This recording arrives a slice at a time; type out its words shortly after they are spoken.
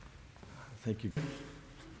Thank you.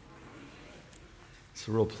 It's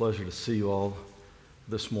a real pleasure to see you all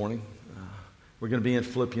this morning. We're going to be in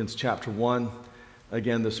Philippians chapter 1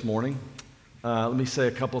 again this morning. Let me say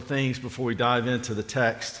a couple things before we dive into the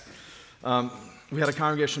text. We had a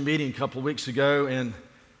congregational meeting a couple of weeks ago, and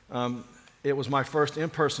it was my first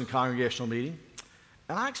in-person congregational meeting,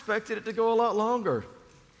 and I expected it to go a lot longer.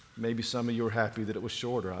 Maybe some of you were happy that it was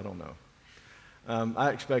shorter, I don't know. I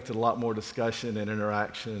expected a lot more discussion and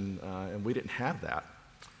interaction, and we didn't have that.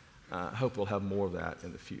 I hope we'll have more of that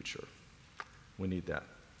in the future. We need that.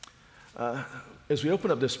 As we open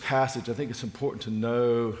up this passage, I think it's important to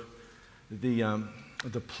know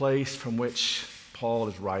the place from which Paul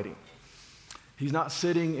is writing. He's not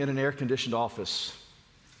sitting in an air-conditioned office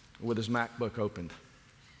with his MacBook opened.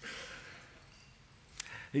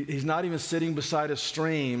 He's not even sitting beside a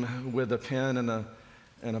stream with a pen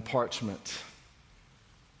and a parchment.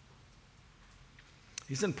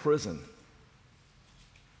 He's in prison.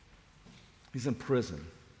 He's in prison.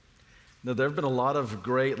 Now, there have been a lot of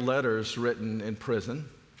great letters written in prison.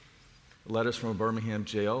 Letters from a Birmingham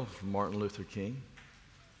jail from Martin Luther King.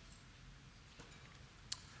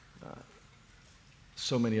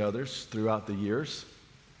 So many others throughout the years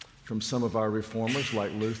from some of our reformers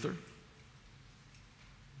like Luther,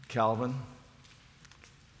 Calvin.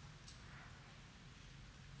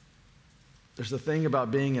 There's a thing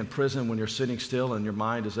about being in prison when you're sitting still and your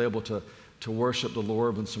mind is able to worship the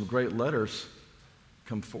Lord when some great letters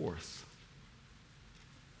come forth.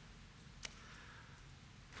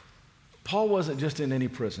 Paul wasn't just in any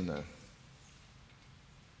prison, though.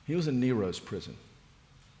 He was in Nero's prison.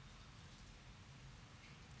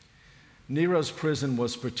 Nero's prison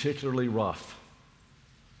was particularly rough.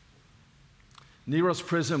 Nero's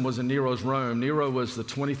prison was in Nero's Rome. Nero was the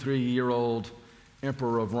 23-year-old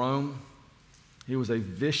emperor of Rome. He was a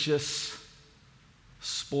vicious,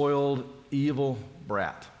 spoiled, evil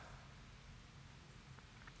brat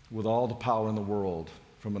with all the power in the world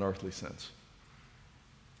from an earthly sense.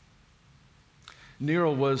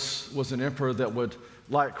 Nero was an emperor that would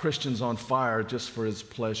light Christians on fire just for his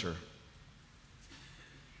pleasure.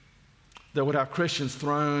 That would have Christians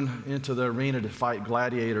thrown into the arena to fight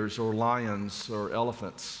gladiators or lions or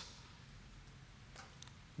elephants.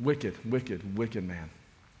 Wicked, wicked, wicked man.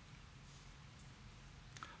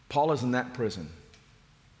 Paul is in that prison.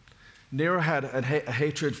 Nero had a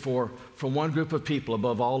hatred for one group of people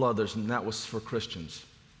above all others, and that was for Christians.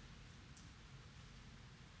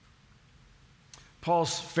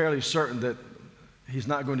 Paul's fairly certain that he's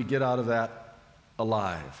not going to get out of that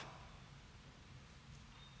alive.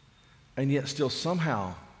 And yet still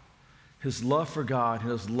somehow his love for God,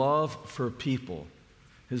 his love for people,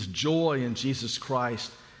 his joy in Jesus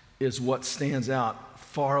Christ is what stands out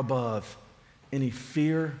far above any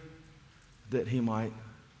fear that he might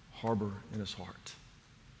harbor in his heart.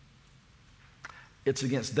 It's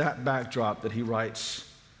against that backdrop that he writes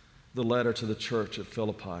the letter to the church at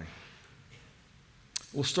Philippi.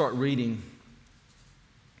 We'll start reading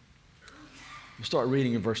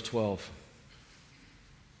in verse 12.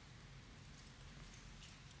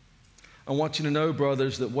 I want you to know,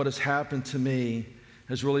 brothers, that what has happened to me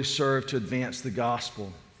has really served to advance the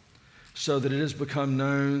gospel, so that it has become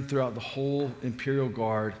known throughout the whole imperial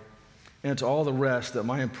guard and to all the rest that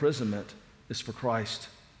my imprisonment is for Christ.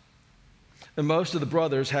 And most of the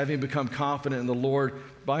brothers, having become confident in the Lord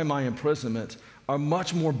by my imprisonment, are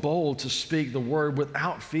much more bold to speak the word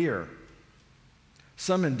without fear.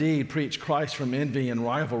 Some indeed preach Christ from envy and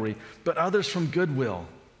rivalry, but others from goodwill.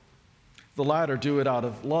 The latter do it out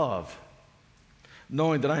of love,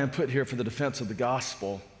 knowing that I am put here for the defense of the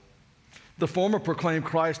gospel. The former proclaim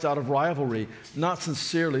Christ out of rivalry, not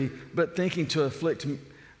sincerely, but thinking to afflict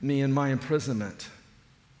me in my imprisonment.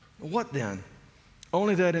 What then?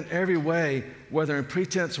 Only that in every way, whether in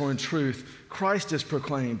pretense or in truth, Christ is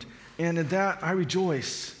proclaimed, and in that I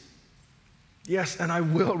rejoice. Yes, and I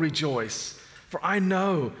will rejoice, for I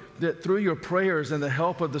know that through your prayers and the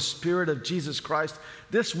help of the Spirit of Jesus Christ,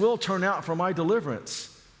 this will turn out for my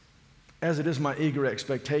deliverance, as it is my eager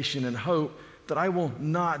expectation and hope that I will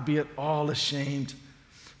not be at all ashamed,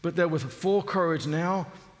 but that with full courage now,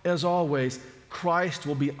 as always, Christ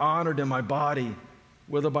will be honored in my body,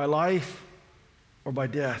 whether by life or by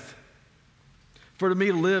death. For to me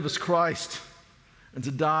to live is Christ, and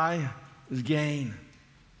to die is gain.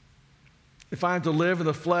 If I am to live in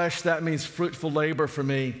the flesh, that means fruitful labor for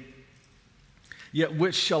me. Yet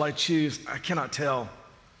which shall I choose? I cannot tell.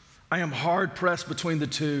 I am hard pressed between the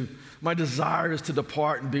two. My desire is to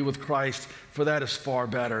depart and be with Christ, for that is far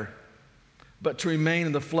better. But to remain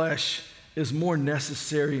in the flesh is more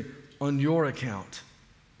necessary on your account.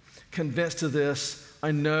 Convinced of this,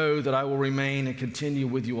 I know that I will remain and continue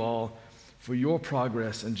with you all for your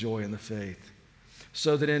progress and joy in the faith,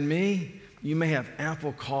 so that in me you may have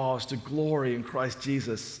ample cause to glory in Christ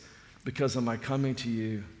Jesus because of my coming to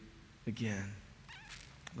you again.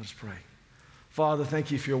 Let us pray. Father, thank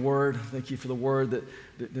you for your word. Thank you for the word that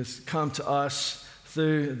has come to us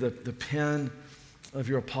through the pen of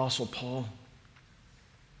your apostle Paul.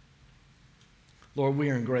 Lord, we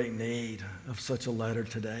are in great need of such a letter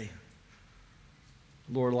today.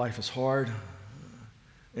 Lord, life is hard,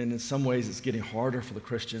 and in some ways it's getting harder for the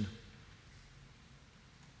Christian.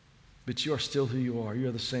 But you are still who you are. You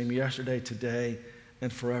are the same yesterday, today,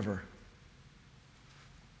 and forever.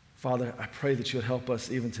 Father, I pray that you would help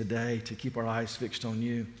us even today to keep our eyes fixed on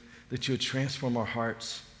you, that you would transform our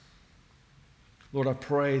hearts. Lord, I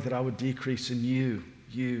pray that I would decrease and you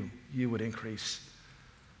would increase.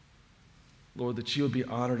 Lord, that you would be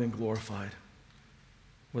honored and glorified,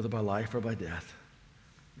 whether by life or by death.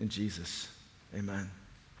 In Jesus, amen.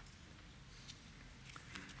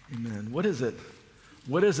 Amen. What is it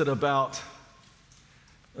about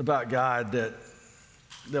God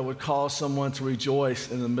that would cause someone to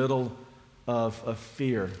rejoice in the middle of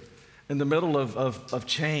fear, in the middle of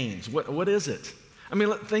change? What is it? I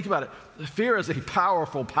mean, think about it. Fear is a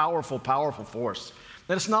powerful, powerful, powerful force.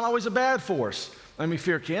 And it's not always a bad force. I mean,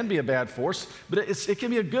 fear can be a bad force, but it can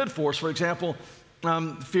be a good force. For example,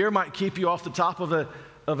 fear might keep you off the top of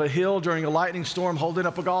a hill during a lightning storm holding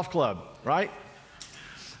up a golf club, right?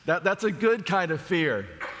 That's a good kind of fear.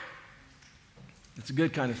 It's a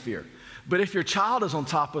good kind of fear. But if your child is on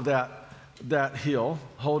top of that hill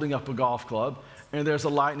holding up a golf club and there's a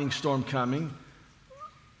lightning storm coming,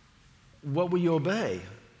 what will you obey?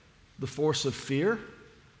 The force of fear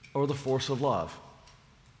or the force of love?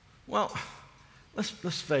 Well,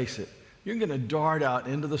 let's face it. You're going to dart out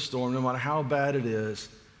into the storm no matter how bad it is.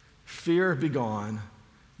 Fear be gone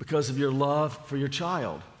because of your love for your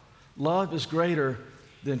child. Love is greater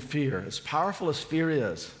than fear. As powerful as fear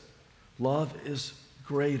is, love is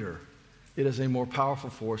greater. It is a more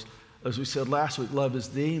powerful force. As we said last week, love is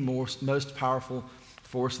the most powerful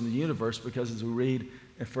force in the universe because as we read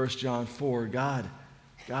in 1 John 4, God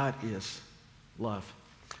is love.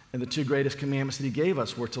 And the two greatest commandments that he gave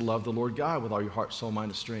us were to love the Lord God with all your heart, soul,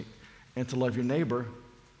 mind, and strength, and to love your neighbor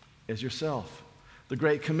as yourself. The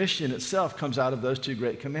Great Commission itself comes out of those two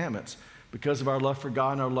great commandments. Because of our love for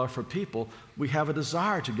God and our love for people, we have a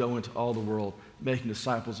desire to go into all the world, making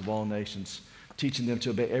disciples of all nations, teaching them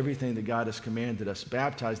to obey everything that God has commanded us,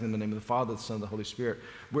 baptizing them in the name of the Father, the Son, and the Holy Spirit.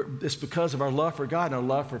 It's because of our love for God and our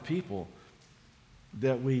love for people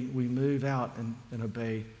that we move out and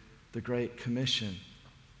obey the Great Commission.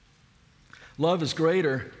 Love is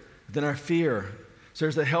greater than our fear. So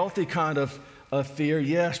there's a healthy kind of fear,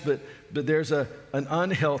 yes, but there's an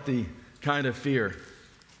unhealthy kind of fear.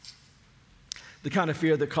 The kind of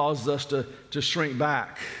fear that causes us to shrink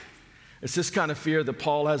back. It's this kind of fear that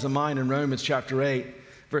Paul has in mind in Romans chapter 8,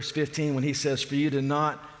 verse 15, when he says, "For you did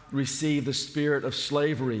not receive the spirit of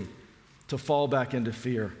slavery to fall back into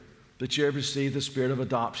fear, but you have received the spirit of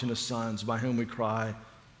adoption as sons, by whom we cry,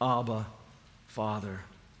 Abba, Father."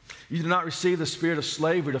 You did not receive the spirit of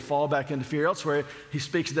slavery to fall back into fear. Elsewhere, he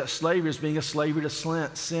speaks of that slavery as being a slavery to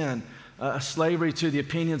sin, a slavery to the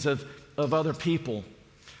opinions of other people.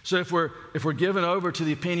 So if we're given over to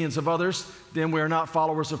the opinions of others, then we are not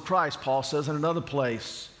followers of Christ, Paul says in another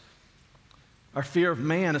place. Our fear of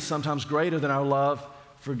man is sometimes greater than our love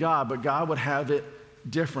for God, but God would have it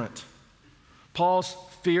different. Paul's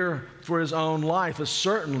fear for his own life is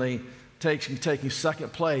certainly taking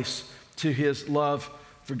second place to his love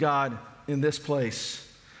for God in this place.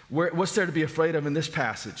 What's there to be afraid of in this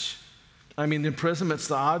passage? I mean, the imprisonment's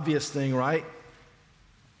the obvious thing, right?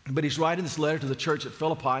 But he's writing this letter to the church at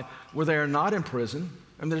Philippi where they are not in prison.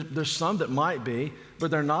 I mean, there's some that might be, but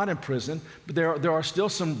they're not in prison. But there are still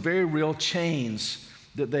some very real chains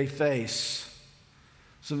that they face.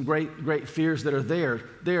 Some great fears that are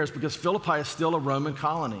theirs because Philippi is still a Roman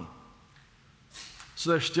colony. So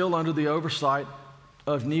they're still under the oversight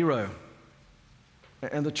of Nero.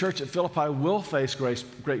 And the church at Philippi will face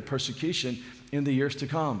great persecution in the years to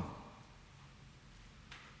come.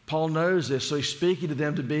 Paul knows this, so he's speaking to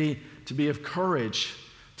them to be of courage,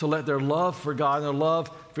 to let their love for God and their love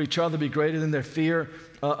for each other be greater than their fear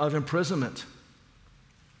of imprisonment,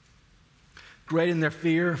 greater than their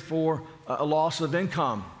fear for a loss of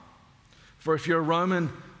income. For if you're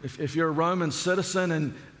a Roman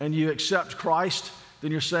citizen and you accept Christ,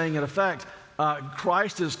 then you're saying in effect,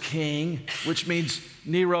 Christ is king, which means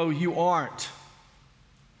Nero, you aren't.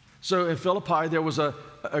 So in Philippi, there was a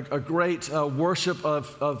great worship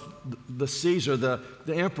of the Caesar, the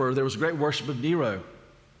emperor. There was a great worship of Nero.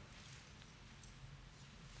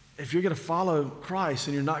 if you're going to follow Christ,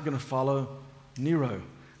 then you're not going to follow Nero.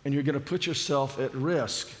 And you're going to put yourself at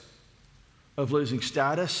risk of losing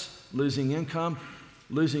status, losing income,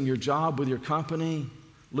 losing your job with your company,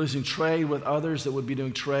 losing trade with others that would be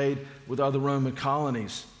doing trade with other Roman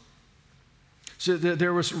colonies. So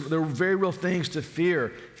there were very real things to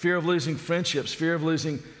fear. Fear of losing friendships, fear of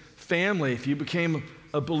losing family. If you became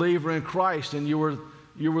a believer in Christ and you were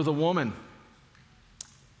the woman,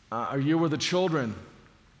 or you were the children,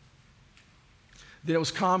 then it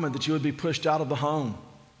was common that you would be pushed out of the home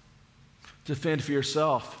to fend for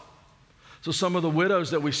yourself. So some of the widows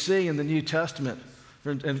that we see in the New Testament,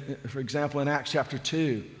 for example, in Acts chapter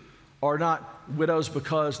 2, are not widows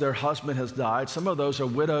because their husband has died. Some of those are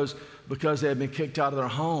widows because they have been kicked out of their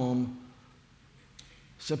home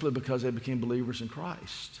simply because they became believers in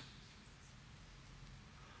Christ.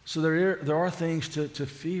 So there are things to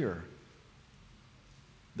fear.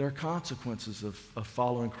 There are consequences of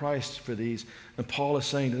following Christ for these. And Paul is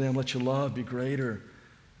saying to them, let your love be greater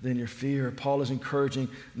than your fear. Paul is encouraging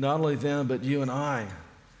not only them, but you and I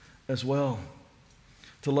as well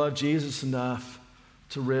to love Jesus enough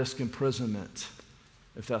to risk imprisonment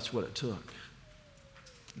if that's what it took.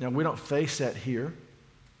 Now, we don't face that here.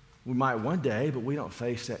 We might one day, but we don't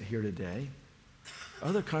face that here today.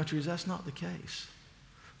 Other countries, that's not the case.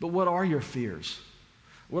 But what are your fears?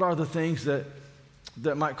 What are the things that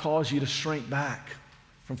might cause you to shrink back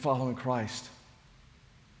from following Christ?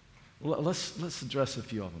 Well, let's address a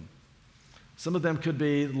few of them. Some of them could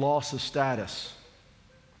be loss of status,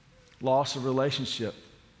 loss of relationship,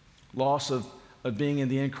 loss of being in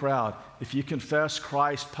the in crowd. If you confess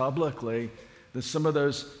Christ publicly, then some of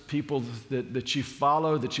those people that you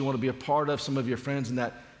follow, that you want to be a part of, some of your friends in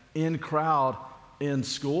that in crowd in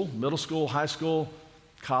school, middle school, high school,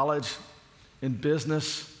 college, in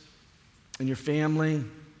business, in your family,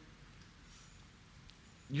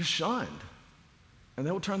 you're shunned. And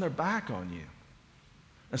they will turn their back on you.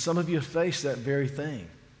 And some of you have faced that very thing.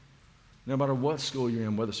 No matter what school you're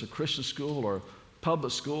in, whether it's a Christian school or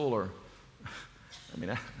public school or,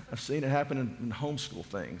 I've seen it happen in homeschool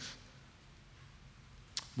things.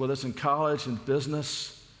 Whether it's in college, in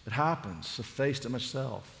business, it happens. I've faced it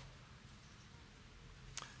myself.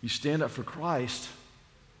 You stand up for Christ,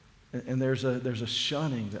 and there's a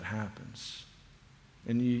shunning that happens.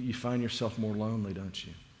 And you find yourself more lonely, don't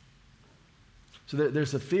you? So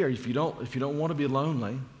there's a fear. If you don't want to be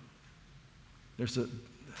lonely, there's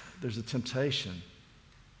a temptation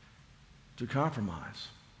to compromise.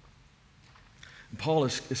 And Paul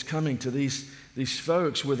is coming to these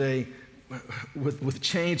folks with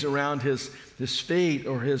chains around his feet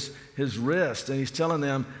or his wrist, and he's telling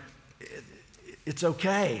them it's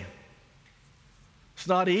okay. It's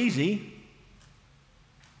not easy,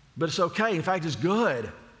 but it's okay. In fact, it's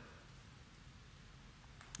good.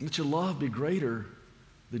 Let your love be greater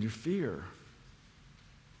than your fear.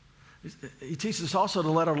 He teaches us also to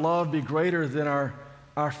let our love be greater than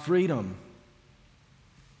our freedom.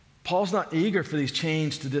 Paul's not eager for these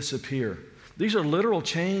chains to disappear. These are literal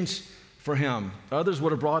chains for him. Others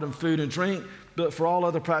would have brought him food and drink, but for all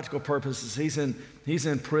other practical purposes, he's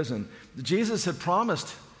in prison. Jesus had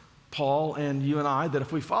promised Paul and you and I that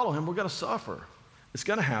if we follow him, we're going to suffer. It's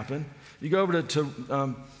going to happen. You go over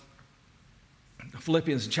to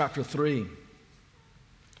Philippians chapter 3.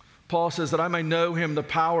 Paul says that I may know him, the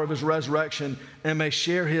power of his resurrection, and may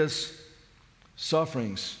share his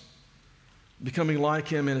sufferings, becoming like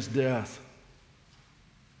him in his death,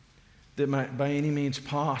 that by any means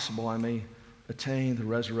possible I may attain the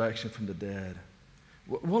resurrection from the dead.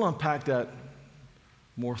 We'll unpack that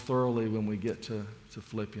more thoroughly when we get to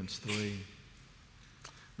Philippians 3.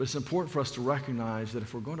 But it's important for us to recognize that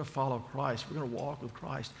if we're going to follow Christ, we're going to walk with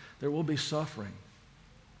Christ, there will be suffering.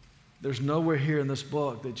 There's nowhere here in this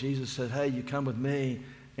book that Jesus said, hey, you come with me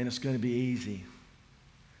and it's going to be easy.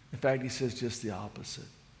 In fact, he says just the opposite.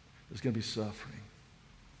 There's going to be suffering.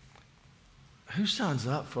 Who signs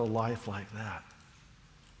up for a life like that?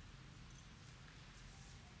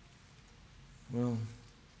 Well,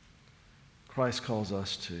 Christ calls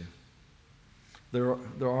us to.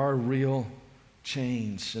 There are real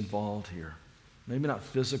chains involved here. Maybe not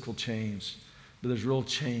physical chains, but there's real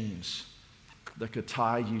chains that could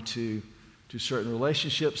tie you to certain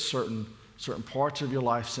relationships, certain parts of your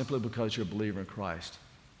life simply because you're a believer in Christ.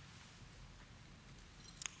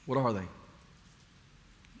 What are they?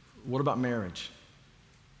 What about marriage?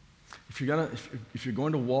 If you're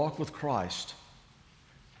going to walk with Christ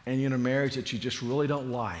and you're in a marriage that you just really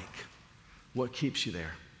don't like, what keeps you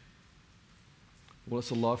there? Well,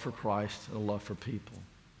 it's a love for Christ and a love for people.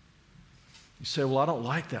 You say, well, I don't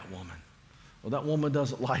like that woman. Well, that woman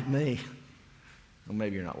doesn't like me. Well,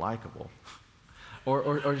 maybe you're not likable.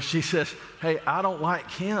 Or she says, hey, I don't like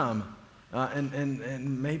him,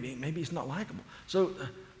 and maybe he's not likable. So,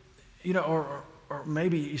 or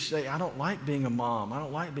maybe you say, I don't like being a mom. I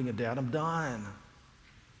don't like being a dad. I'm done.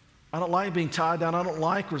 I don't like being tied down. I don't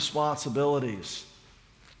like responsibilities.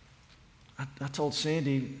 I told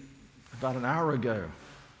Sandy about an hour ago,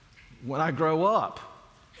 when I grow up,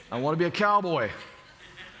 I want to be a cowboy.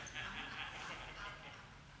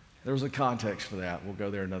 There was a context for that. We'll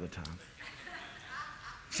go there another time.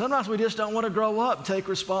 Sometimes we just don't want to grow up and take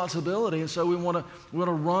responsibility, and so we want to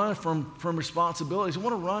run from responsibilities. We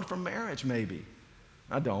want to run from marriage, maybe.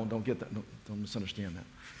 I don't get that. Don't misunderstand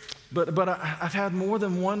that. But I've had more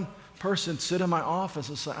than one person sit in my office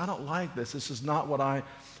and say, I don't like this. This is not what I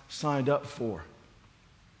signed up for.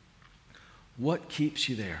 What keeps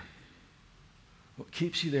you there? What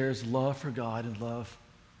keeps you there is love for God and love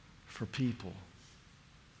for people.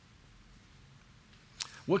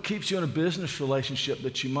 What keeps you in a business relationship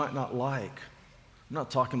that you might not like? I'm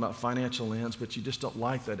not talking about financial ends, but you just don't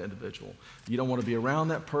like that individual. You don't want to be around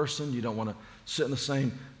that person. You don't want to sit in the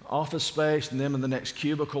same office space and them in the next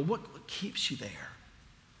cubicle. What keeps you there?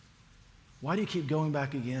 Why do you keep going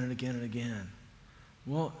back again and again and again?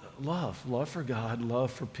 Well, love for God,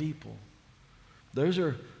 love for people. Those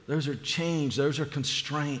are chains, those are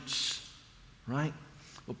constraints, right?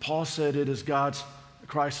 Well, Paul said it is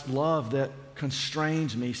Christ's love that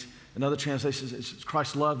constrains me. In other translations, it's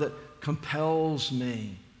Christ's love that compels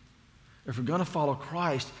me. If we're going to follow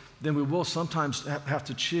Christ, then we will sometimes have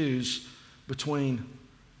to choose between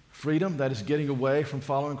freedom, that is getting away from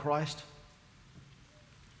following Christ,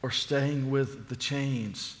 or staying with the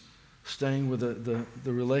chains, staying with the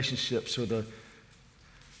relationships or the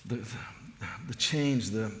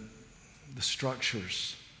chains, the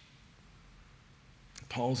structures.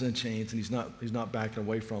 Paul's in chains, and he's not backing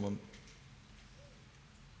away from them.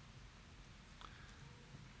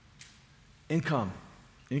 Income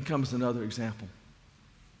is another example.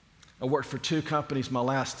 I worked for 2 companies my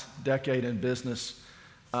last decade in business.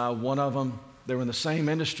 One of them, they were in the same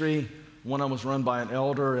industry. One of them was run by an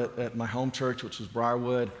elder at my home church, which was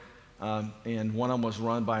Briarwood, and one of them was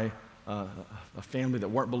run by a family that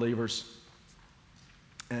weren't believers.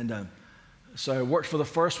 And so I worked for the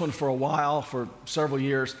first one for a while, for several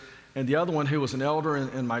years, and the other one, who was an elder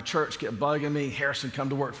in my church, kept bugging me, Harrison, come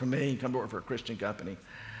to work for me, come to work for a Christian company.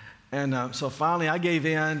 And so finally I gave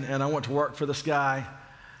in, and I went to work for this guy,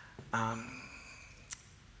 and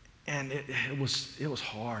it was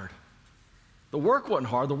hard. The work wasn't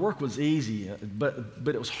hard, the work was easy, but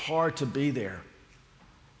it was hard to be there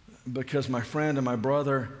because my friend and my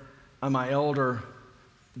brother and my elder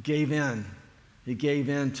gave in. He gave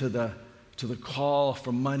in to the call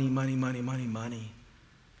for money,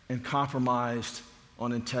 and compromised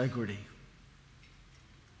on integrity.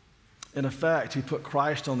 In effect, he put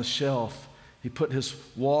Christ on the shelf. He put his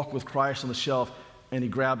walk with Christ on the shelf, and he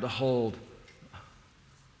grabbed a hold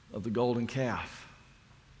of the golden calf.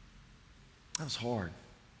 That was hard.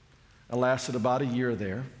 I lasted about a year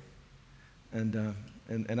there, and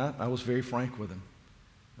I was very frank with him.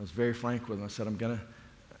 I said, I'm gonna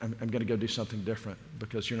go do something different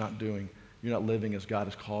because you're not living as God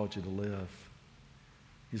has called you to live.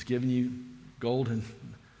 He's given you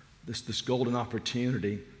this golden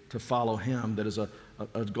opportunity to follow him that is a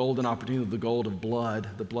golden opportunity, the gold of blood,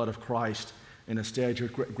 the blood of Christ, and instead you're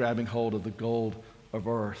grabbing hold of the gold of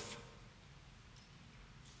earth.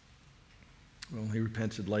 Well, he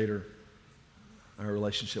repented later. Our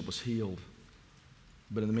relationship was healed.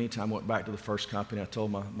 But in the meantime, I went back to the first company. I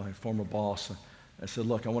told my former boss, I said,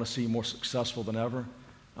 look, I want to see you more successful than ever.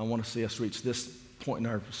 I want to see us reach this point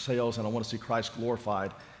in our sales, and I want to see Christ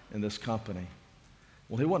glorified in this company.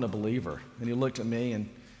 Well, he wasn't a believer. And he looked at me and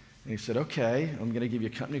he said, okay, I'm going to give you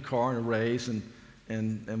a company car and a raise, and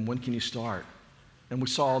when can you start? And we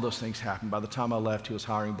saw all those things happen. By the time I left, he was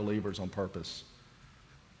hiring believers on purpose.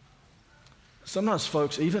 Sometimes,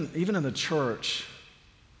 folks, even in the church,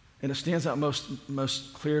 and it stands out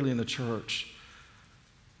most clearly in the church,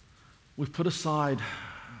 we've put aside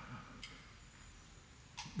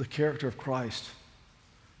the character of Christ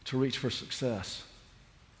to reach for success.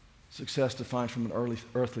 Success defined from an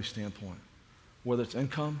earthly standpoint, whether it's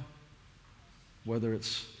income, whether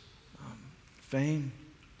it's fame,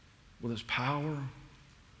 whether it's power.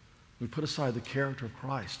 We put aside the character of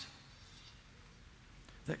Christ.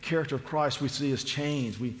 That character of Christ we see as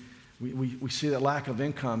chains. We see that lack of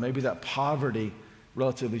income, maybe that poverty,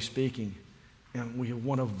 relatively speaking, and we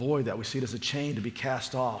want to avoid that. We see it as a chain to be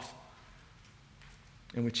cast off,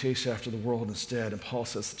 and we chase after the world instead. And Paul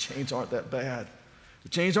says the chains aren't that bad. The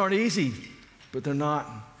chains aren't easy, but they're not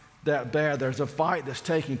that bad. There's a fight that's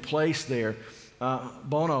taking place there.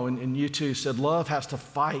 Bono and U2 said love has to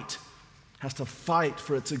fight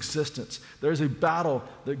for its existence. There's a battle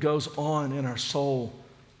that goes on in our soul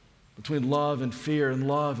between love and fear and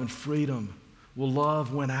love and freedom. Will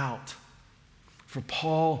love win out? For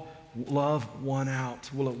Paul, love won out.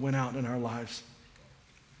 Will it win out in our lives?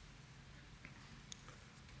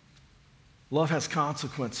 Love has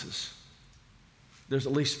consequences. There's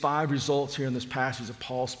at least 5 results here in this passage that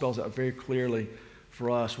Paul spells out very clearly for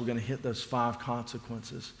us. We're going to hit those 5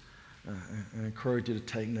 consequences. I encourage you to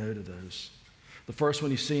take note of those. The first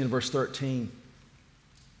one you see in verse 13.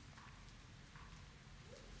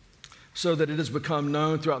 So that it has become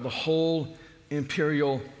known throughout the whole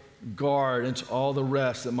imperial guard and to all the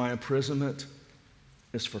rest that my imprisonment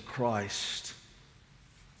is for Christ.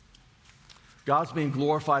 God's being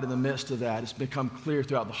glorified in the midst of that. It's become clear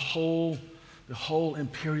throughout the whole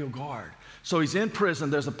imperial guard. So he's in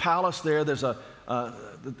prison. There's a palace there. There's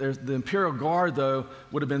the imperial guard, though,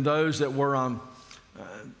 would have been those that were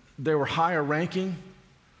they were higher ranking.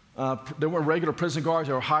 They weren't regular prison guards.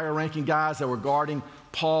 They were higher ranking guys that were guarding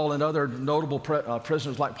Paul and other notable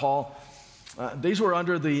prisoners like Paul. These were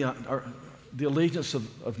under the allegiance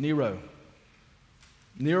of Nero.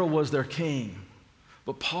 Nero was their king.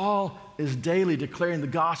 But Paul is daily declaring the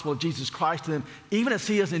gospel of Jesus Christ to them, even as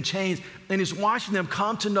he is in chains, and he's watching them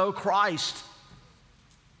come to know Christ.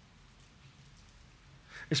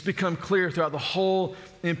 It's become clear throughout the whole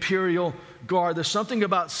imperial guard. There's something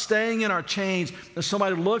about staying in our chains that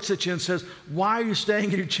somebody looks at you and says, why are you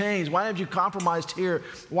staying in your chains? Why have you compromised here?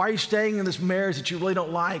 Why are you staying in this marriage that you really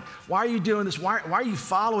don't like? Why are you doing this? Why are you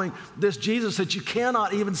following this Jesus that you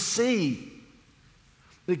cannot even see?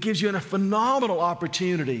 It gives you a phenomenal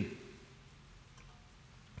opportunity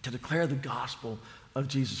to declare the gospel of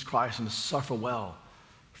Jesus Christ and to suffer well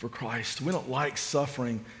for Christ. We don't like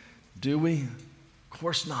suffering, do we? Of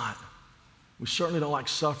course not. We certainly don't like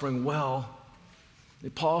suffering well.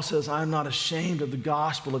 Paul says, I am not ashamed of the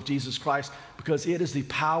gospel of Jesus Christ because it is the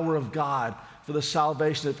power of God for the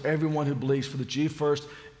salvation of everyone who believes, for the Jew first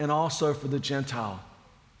and also for the Gentile.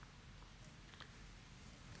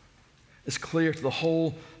 It's clear to the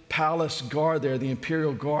whole palace guard there, the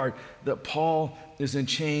imperial guard, that Paul is in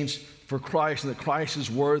chains for Christ and that Christ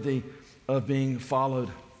is worthy of being followed.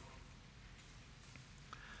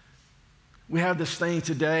 We have this thing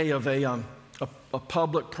today of a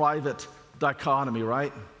public-private dichotomy,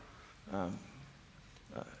 right?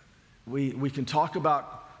 We can talk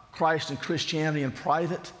about Christ and Christianity in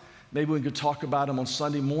private. Maybe we could talk about him on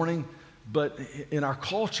Sunday morning. But in our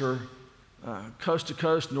culture, coast to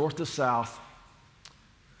coast, north to south,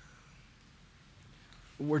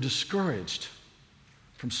 we're discouraged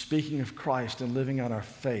from speaking of Christ and living out our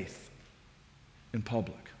faith in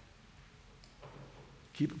public.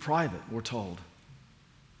 Keep it private, we're told.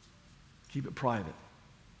 Keep it private.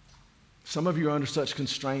 Some of you are under such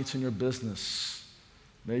constraints in your business,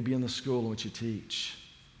 maybe in the school in which you teach.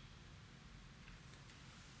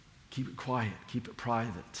 Keep it quiet, keep it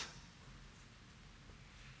private.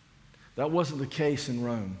 That wasn't the case in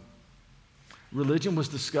Rome. Religion was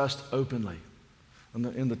discussed openly.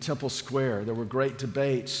 In the temple square, there were great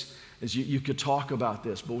debates as you could talk about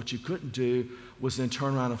this, but what you couldn't do was then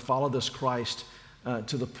turn around and follow this Christ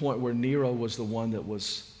to the point where Nero was the one that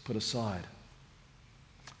was put aside.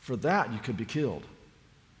 For that, you could be killed.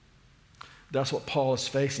 That's what Paul is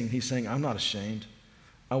facing. He's saying, I'm not ashamed.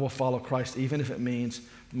 I will follow Christ even if it means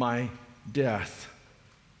my death.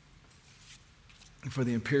 And for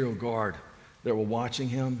the imperial guard that were watching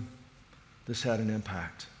him, this had an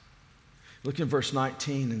impact. Look in verse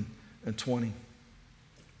 19 and 20.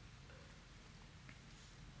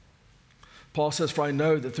 Paul says, for I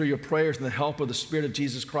know that through your prayers and the help of the Spirit of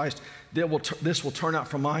Jesus Christ, this will turn out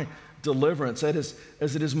for my deliverance. That is,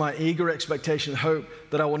 as it is my eager expectation and hope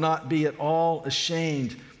that I will not be at all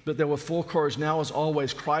ashamed, but that with full courage now as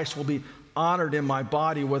always, Christ will be honored in my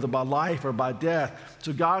body, whether by life or by death.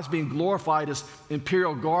 So God's being glorified as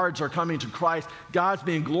imperial guards are coming to Christ. God's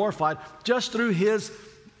being glorified just through his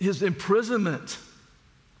imprisonment.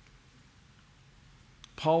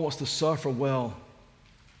 Paul wants to suffer well.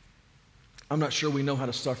 I'm not sure we know how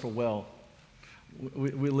to suffer well.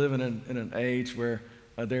 We live in an age where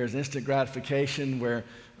there's instant gratification, where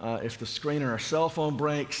if the screen on our cell phone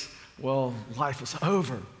breaks, well, life is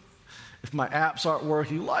over. If my apps aren't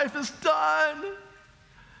working, life is done.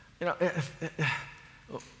 You know,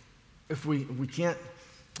 if we can't,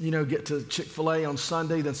 get to Chick-fil-A on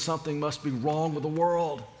Sunday, then something must be wrong with the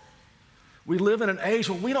world. We live in an age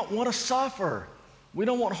where we don't want to suffer. We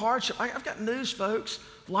don't want hardship. I've got news, folks.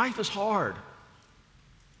 Life is hard.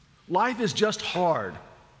 Life is just hard.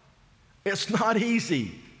 It's not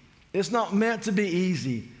easy. It's not meant to be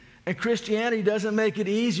easy. And Christianity doesn't make it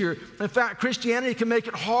easier. In fact, Christianity can make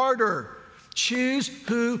it harder. Choose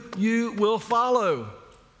who you will follow.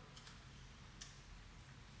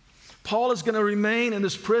 Paul is going to remain in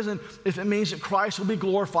this prison if it means that Christ will be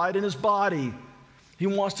glorified in his body. He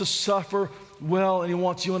wants to suffer well, and he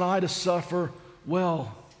wants you and I to suffer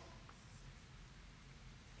well.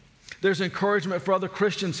 There's encouragement for other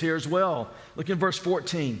Christians here as well. Look in verse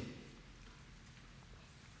 14.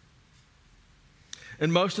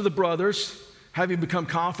 And most of the brothers, having become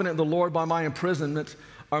confident in the Lord by my imprisonment,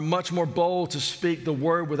 are much more bold to speak the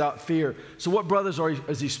word without fear. So what brothers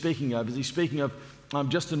is he speaking of? Is he speaking of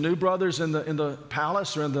just the new brothers in the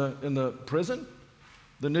palace or in the prison?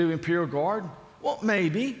 The new imperial guard? Well,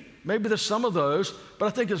 maybe. Maybe there's some of those, but I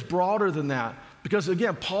think it's broader than that. Because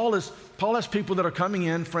again, Paul has people that are coming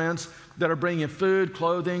in, friends, that are bringing food,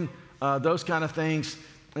 clothing, those kind of things.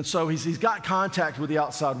 And so he's got contact with the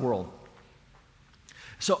outside world.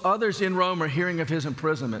 So others in Rome are hearing of his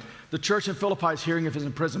imprisonment. The church in Philippi is hearing of his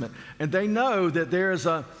imprisonment. And they know that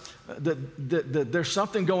there's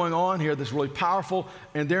something going on here that's really powerful,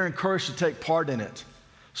 and they're encouraged to take part in it.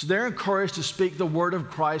 So they're encouraged to speak the word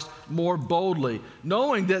of Christ more boldly,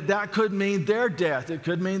 knowing that could mean their death. It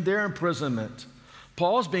could mean their imprisonment.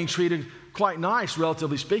 Paul's being treated quite nice,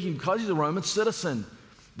 relatively speaking, because he's a Roman citizen.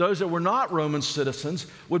 Those that were not Roman citizens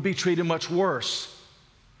would be treated much worse.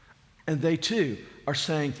 And they too are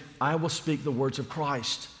saying, I will speak the words of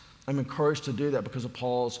Christ. I'm encouraged to do that because of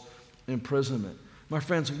Paul's imprisonment. My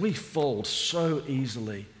friends, we fold so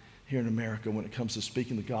easily here in America when it comes to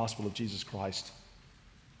speaking the gospel of Jesus Christ.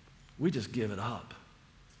 We just give it up.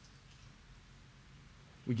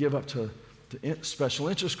 We give up to special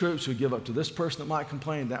interest groups. We give up to this person that might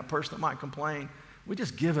complain, that person that might complain. We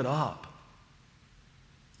just give it up.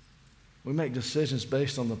 We make decisions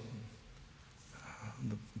based on the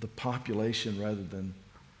population rather than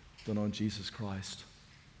on Jesus Christ.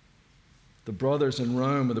 The brothers in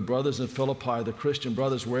Rome or the brothers in Philippi, the Christian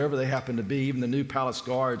brothers, wherever they happen to be, even the new palace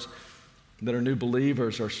guards that are new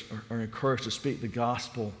believers are encouraged to speak the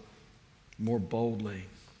gospel more boldly.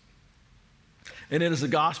 And it is the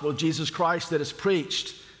gospel of Jesus Christ that is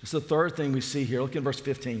preached. It's the third thing we see here. Look in verse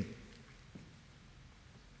 15.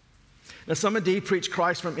 Now some indeed preach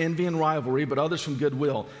Christ from envy and rivalry, but others from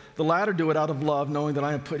goodwill. The latter do it out of love, knowing that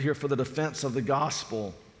I am put here for the defense of the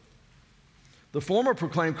gospel. The former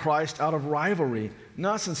proclaim Christ out of rivalry,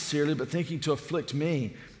 not sincerely, but thinking to afflict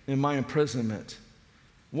me in my imprisonment.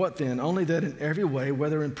 What then? Only that in every way,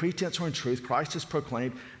 whether in pretense or in truth, Christ is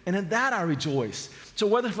proclaimed, and in that I rejoice. So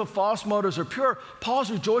whether for false motives or pure, Paul's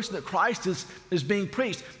rejoicing that Christ is being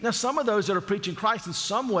preached. Now, some of those that are preaching Christ in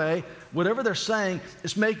some way, whatever they're saying,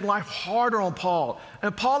 is making life harder on Paul.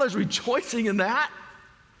 And Paul is rejoicing in that.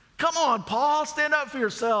 Come on, Paul, stand up for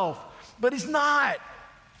yourself. But he's not.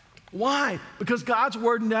 Why? Because God's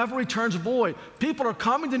word never returns void. People are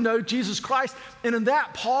coming to know Jesus Christ, and in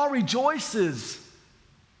that, Paul rejoices.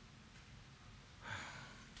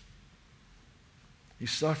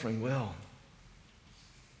 He's suffering well.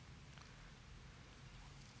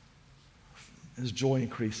 His joy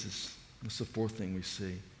increases. That's the fourth thing we see.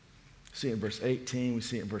 We see it in verse 18. We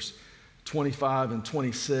see it in verse 25 and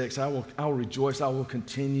 26. I will rejoice. I will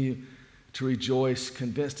continue to rejoice.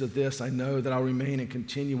 Convinced of this, I know that I'll remain and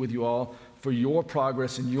continue with you all for your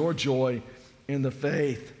progress and your joy in the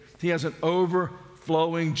faith. He has an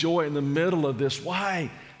overflowing joy in the middle of this. Why?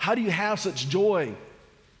 How do you have such joy?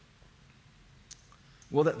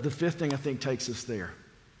 Well, the fifth thing I think takes us there.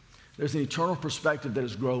 There's an eternal perspective that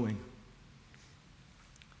is growing.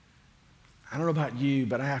 I don't know about you,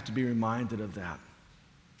 but I have to be reminded of that.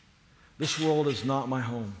 This world is not my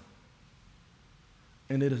home,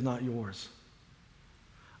 and it is not yours.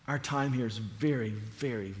 Our time here is very,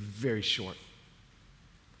 very, very short.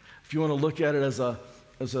 If you want to look at it as a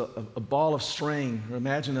ball of string, or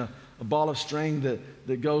imagine a ball of string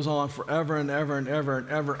that goes on forever and ever and ever and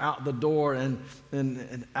ever out the door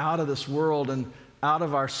and out of this world and out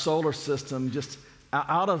of our solar system, just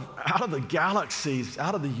out of the galaxies,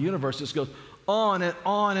 out of the universe, just goes on and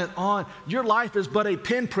on and on. Your life is but a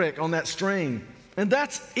pinprick on that string, and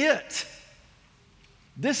that's it.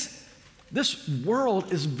 This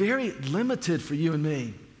world is very limited for you and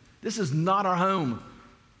me. This is not our home.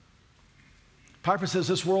 Piper says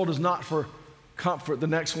this world is not for comfort. The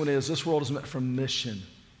next one is this world is meant for mission.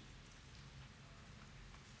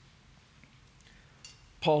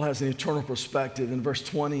 Paul has an eternal perspective. In verse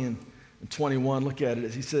 20 and 21, look at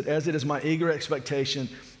it. He said, as it is my eager expectation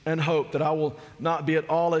and hope, that I will not be at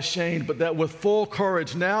all ashamed, but that with full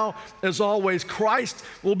courage, now as always, Christ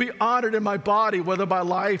will be honored in my body, whether by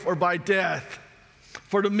life or by death.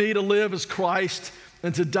 For to me to live is Christ,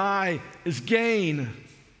 and to die is gain.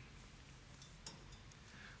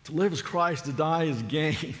 To live is Christ, to die is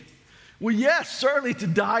gain. Well, yes, certainly to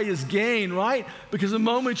die is gain, right? Because the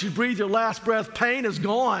moment you breathe your last breath, pain is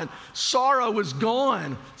gone, sorrow is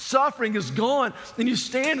gone, suffering is gone, and you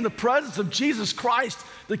stand in the presence of Jesus Christ,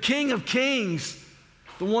 the King of Kings,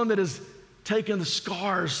 the one that has taken the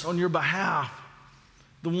scars on your behalf,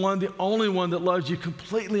 the only one that loves you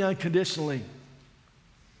completely unconditionally.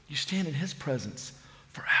 You stand in his presence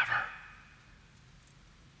forever.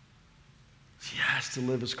 Yes, to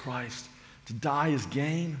live is Christ. To die is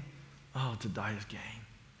gain. Oh, to die is gain.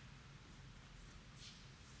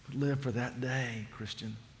 But live for that day,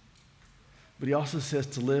 Christian. But he also says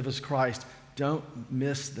to live is Christ. Don't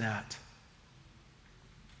miss that.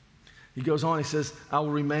 He goes on, he says, I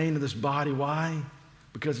will remain in this body. Why?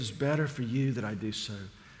 Because it's better for you that I do so.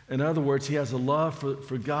 In other words, he has a love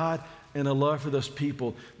for God and a love for those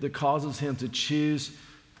people that causes him to choose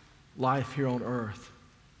life here on earth.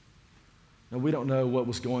 Now, we don't know what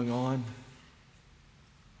was going on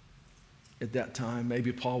at that time.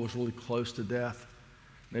 Maybe Paul was really close to death.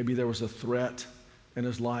 Maybe there was a threat in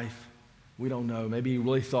his life. We don't know. Maybe he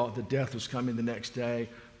really thought that death was coming the next day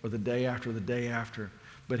or the day after the day after.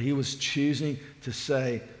 But he was choosing to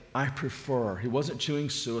say, I prefer. He wasn't choosing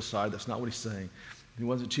suicide. That's not what he's saying. He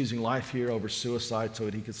wasn't choosing life here over suicide so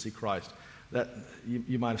that he could see Christ. That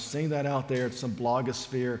you might have seen that out there in some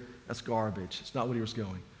blogosphere. That's garbage. It's not what he was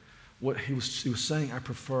going. What he was saying, I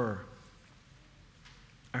prefer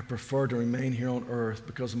to remain here on earth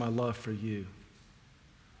because of my love for you,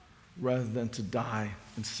 rather than to die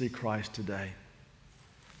and see Christ today,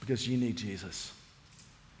 because you need Jesus.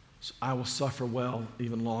 So I will suffer well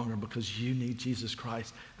even longer because you need Jesus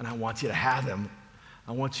Christ, and I want you to have him.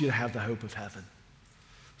 I want you to have the hope of heaven.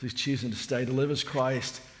 So he's choosing to stay. To live as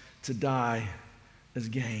Christ, to die as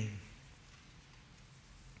gain.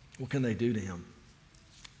 What can they do to him?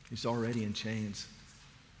 He's already in chains.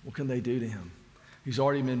 What can they do to him? He's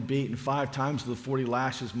already been beaten 5 times with 40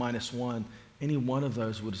 lashes minus 1. Any one of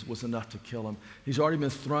those was enough to kill him. He's already been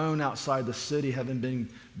thrown outside the city, having been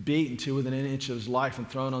beaten to within an inch of his life and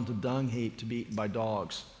thrown onto a dung heap to be eaten by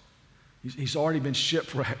dogs. He's already been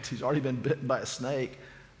shipwrecked. He's already been bitten by a snake.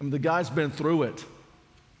 I mean, the guy's been through it.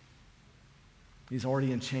 He's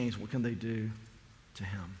already in chains. What can they do to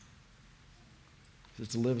him? He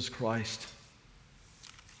says to live as Christ.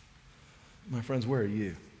 My friends, where are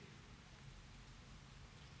you?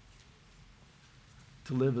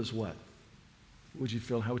 To live as what? How would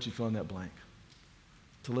you feel in that blank?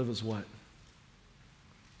 To live as what?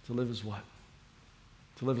 To live as what?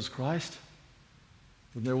 To live as Christ?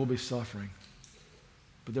 Then there will be suffering,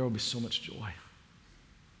 but there will be so much joy.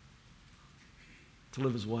 To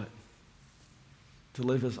live as what? To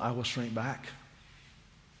live as I will shrink back.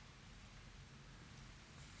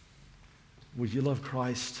 Will you love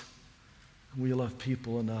Christ? Will you love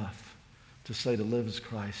people enough to say to live as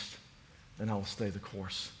Christ, and I will stay the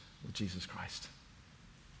course with Jesus Christ?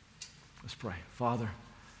 Let's pray. Father,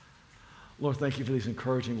 Lord, thank you for these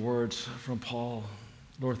encouraging words from Paul.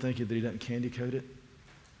 Lord, thank you that he doesn't candy coat it,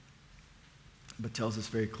 but tells us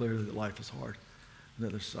very clearly that life is hard and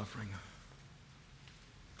that there's suffering.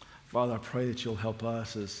 Father, I pray that you'll help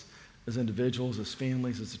us as individuals, as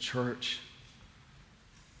families, as a church,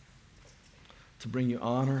 to bring you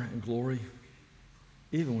honor and glory,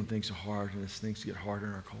 even when things are hard and as things get harder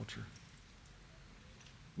in our culture.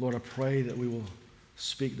 Lord, I pray that we will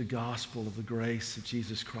speak the gospel of the grace of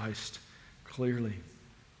Jesus Christ clearly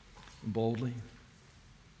and boldly.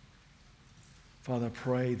 Father, I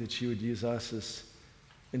pray that you would use us as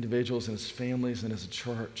individuals and as families and as a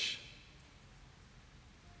church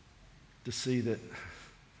to see that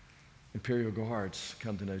Imperial Guards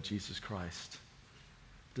come to know Jesus Christ,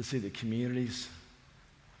 to see that communities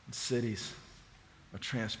and cities are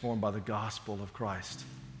transformed by the gospel of Christ.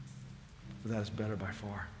 For that is better by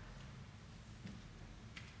far.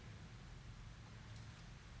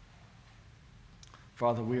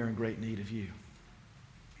 Father, we are in great need of you.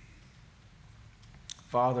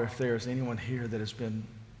 Father, if there is anyone here that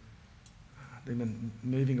they've been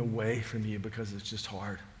moving away from you because it's just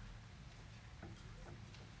hard,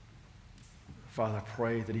 Father, I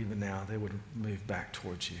pray that even now they would move back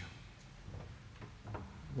towards you.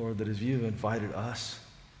 Lord, that as you've invited us,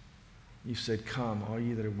 you said, come, all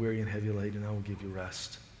you that are weary and heavy laden, and I will give you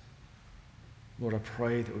rest. Lord, I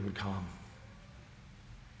pray that we would come,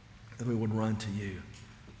 that we would run to you,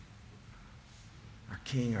 our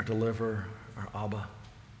King, our deliverer, our Abba,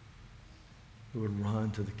 who would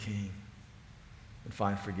run to the King and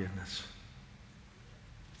find forgiveness.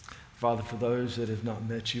 Father, for those that have not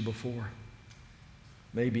met you before,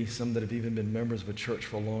 maybe some that have even been members of a church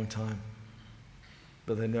for a long time,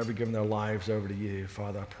 but they've never given their lives over to you,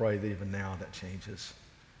 Father, I pray that even now that changes.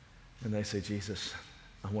 And they say, Jesus,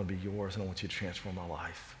 I want to be yours, and I want you to transform my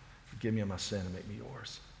life. Forgive me of my sin and make me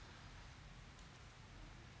yours.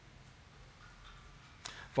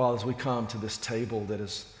 Father, as we come to this table that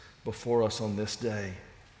is before us on this day,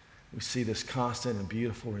 we see this constant and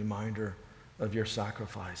beautiful reminder of your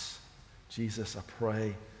sacrifice. Jesus, I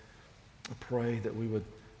pray that we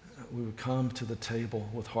would come to the table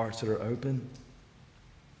with hearts that are open,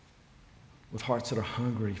 with hearts that are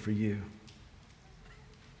hungry for you.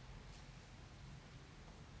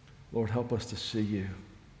 Lord, help us to see you.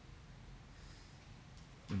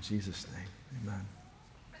 In Jesus' name, amen.